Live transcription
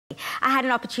I had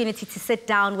an opportunity to sit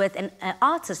down with an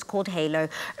artist called Hailo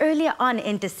earlier on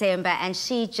in December, and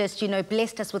she just,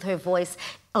 blessed us with her voice,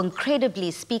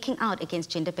 incredibly speaking out against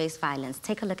gender-based violence.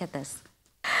 Take a look at this.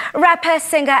 Rapper,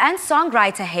 singer and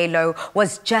songwriter Hailo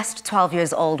was just 12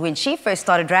 years old when she first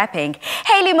started rapping.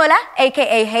 Hailey Muller,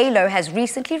 aka Hailo, has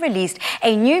recently released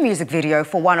a new music video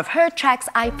for one of her tracks,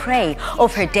 I Pray,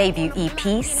 of her debut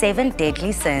EP, 7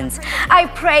 Deadly Sins. I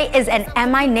Pray is an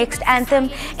Am I Next anthem.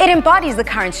 It embodies the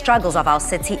current struggles of our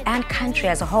city and country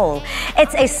as a whole.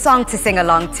 It's a song to sing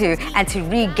along to and to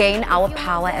regain our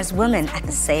power as women at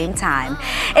the same time.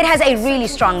 It has a really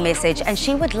strong message, and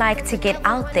she would like to get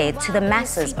out there to the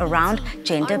masses around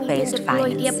gender-based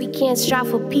violence. Yet we can't strive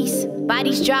for peace.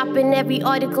 Bodies drop in every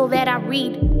article that I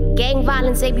read. Gang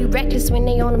violence, they be reckless when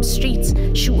they on them streets.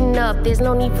 Shooting up, there's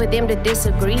no need for them to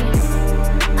disagree.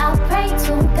 I pray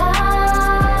to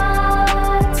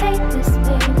God, take this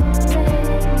pain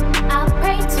away. I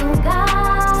pray to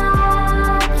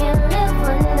God, can't live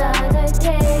another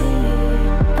day.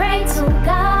 Pray to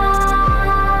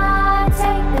God,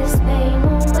 take this pain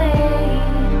away.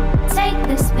 Take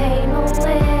this pain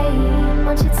away.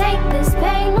 Won't you take this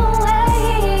pain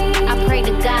away? I pray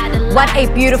to God. What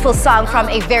a beautiful song from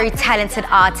a very talented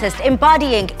artist,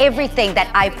 embodying everything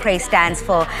that I Pray stands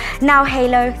for. Now,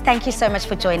 Hailo, thank you so much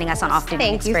for joining us on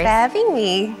Afternoon Express. Thank you for having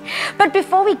me. But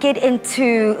before we get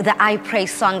into the I Pray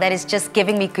song that is just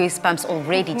giving me goosebumps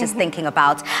already just thinking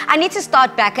about, I need to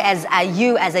start back as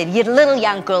you as a little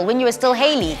young girl when you were still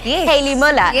Hailey. Yes. Hailey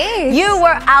Muller. Yes. You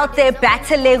were out there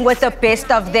battling with the best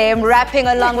of them, rapping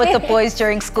along with the boys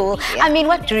during school. Yeah. I mean,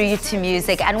 what drew you to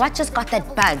music and what just got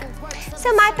that bug?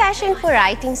 So my passion for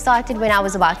writing started when I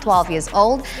was about 12 years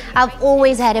old. I've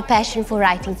always had a passion for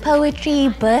writing poetry,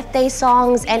 birthday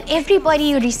songs, and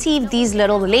everybody who received these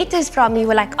little letters from me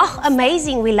were like, oh,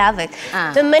 amazing, we love it.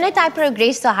 The minute I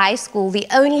progressed to high school, the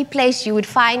only place you would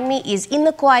find me is in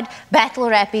the quad battle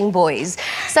rapping boys.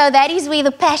 So that is where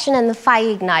the passion and the fire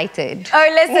ignited. Oh,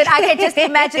 listen, I can just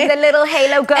imagine the little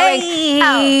Hailo going, Hey.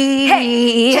 oh,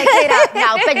 hey, check it out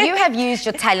now. But you have used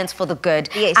your talents for the good.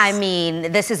 Yes. I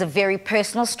mean, this is a very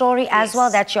personal story as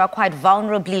well that you are quite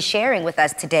vulnerably sharing with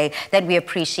us today that we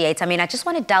appreciate. I mean, I just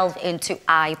want to delve into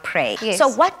I Pray. Yes. So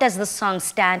what does the song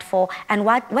stand for, and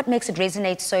what makes it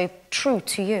resonate so true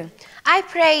to you? I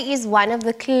Pray is one of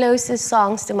the closest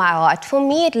songs to my heart. For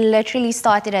me, it literally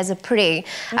started as a prayer.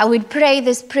 I would pray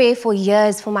this prayer for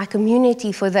years for my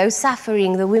community, for those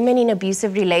suffering, the women in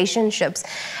abusive relationships.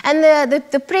 And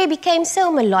the prayer became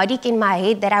so melodic in my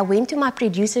head that I went to my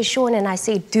producer, Sean, and I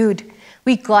said, dude,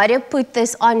 we gotta put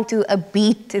this onto a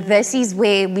beat. This is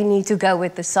where we need to go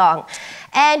with the song.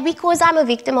 And because I'm a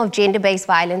victim of gender-based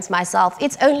violence myself,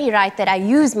 it's only right that I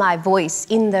use my voice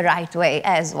in the right way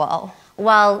as well.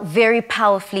 Well, very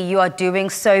powerfully you are doing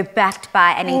so, backed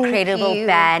by an incredible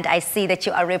band. I see that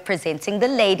you are representing the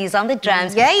ladies on the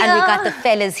drums. Yeah. And we got the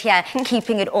fellas here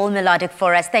keeping it all melodic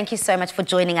for us. Thank you so much for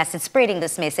joining us and spreading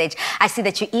this message. I see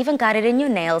that you even got it in your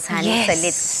nails, honey. Yes. So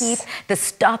let's keep the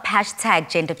stop hashtag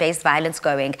gender-based violence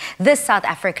going. This South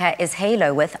Africa is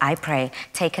Hailo with I Pray.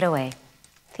 Take it away.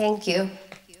 Thank you.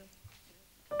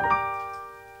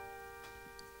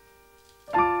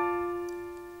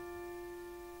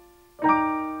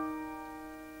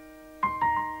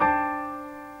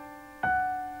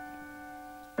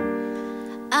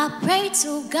 I pray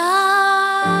to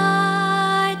God,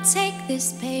 take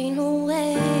this pain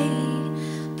away.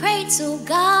 Pray to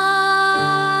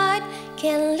God,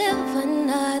 can't live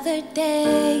another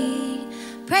day.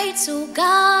 Pray to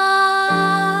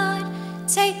God,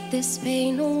 take this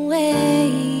pain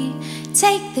away.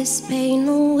 Take this pain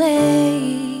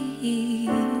away.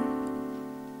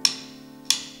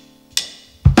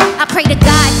 I pray to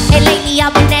God, and lately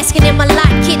I've been asking him a lot.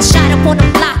 Kids shot up on the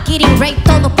block, getting raped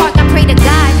on the park. I pray to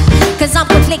God, cause I'm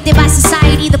conflicted by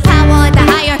society. The power of the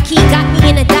hierarchy got me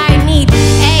in a dire need.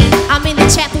 Hey, I'm in the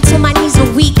chapel till my knees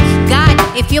are weak. God,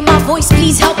 if you're my voice,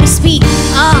 please help me speak.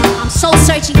 I'm soul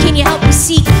searching, can you help me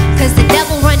seek? Cause the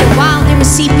devil running wild in the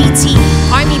CPT.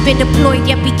 Army been deployed,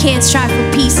 yet we can't strive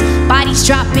for peace. Bodies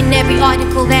drop in every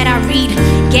article that I read.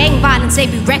 Gang violence, they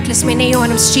be reckless when they on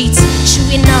them streets.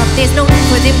 Shooting up, there's no need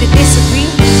for them to disagree.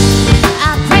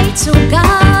 I pray to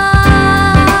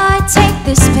God, take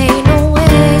this pain away.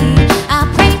 I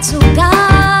pray to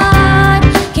God,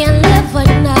 can't live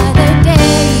another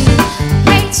day.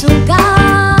 Pray to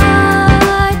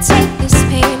God, take this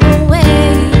pain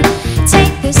away.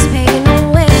 Take this pain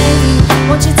away.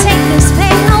 Won't you take this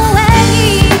pain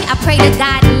away? I pray to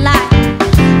God a lot.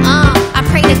 I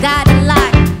pray to God a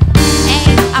lot. Hey,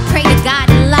 I pray to God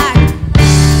a lot.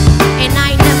 And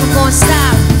I ain't never gonna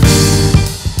stop.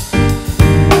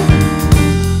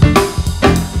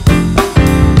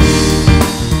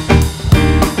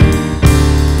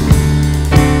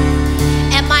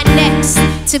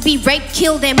 to be raped,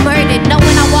 killed, and murdered.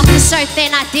 Knowing I walked this earth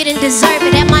and I didn't deserve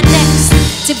it. At my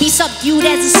next, to be subdued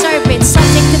as a servant,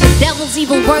 subject to the devil's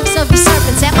evil works of his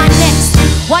serpents. At my next,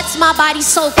 what's my body's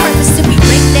sole purpose? To be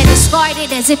raped and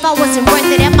discarded as if I wasn't worth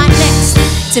it. At my next,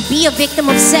 to be a victim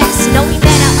of sex, knowing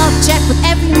that I object with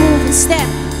every move and step.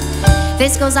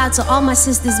 This goes out to all my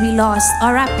sisters we lost.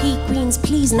 R.I.P. Queens,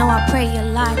 please know I pray a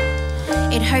lot.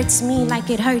 It hurts me like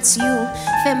it hurts you.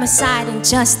 Femicide,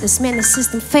 injustice, man, the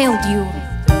system failed you.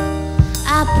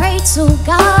 I pray to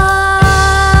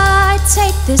God,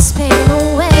 take this pain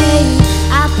away.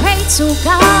 I pray to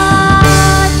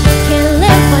God, can't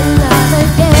live another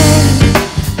day.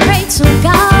 Pray to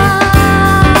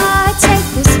God, take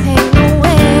this pain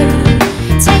away.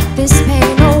 Take this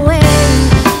pain away.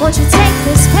 Won't you take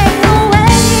this pain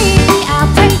away? I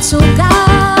pray to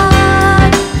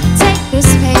God, take this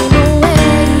pain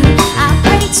away. I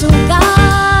pray to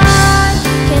God,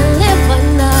 can't live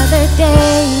another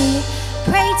day.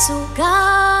 Pray to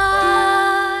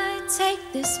God, take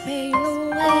this pain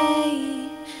away.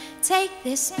 Take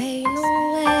this pain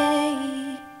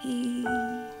away.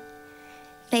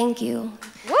 Thank you.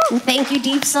 And thank you,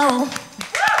 Deep Soul.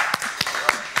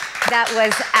 That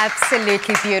was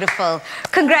absolutely beautiful.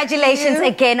 Congratulations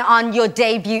again on your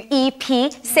debut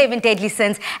EP, 7 Deadly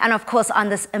Sins, and of course on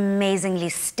this amazingly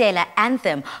stellar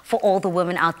anthem for all the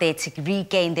women out there to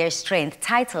regain their strength,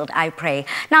 titled I Pray.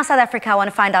 Now, South Africa, I want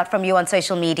to find out from you on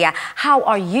social media, how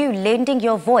are you lending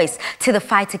your voice to the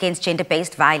fight against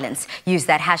gender-based violence? Use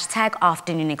that hashtag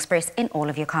Afternoon Express in all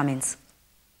of your comments.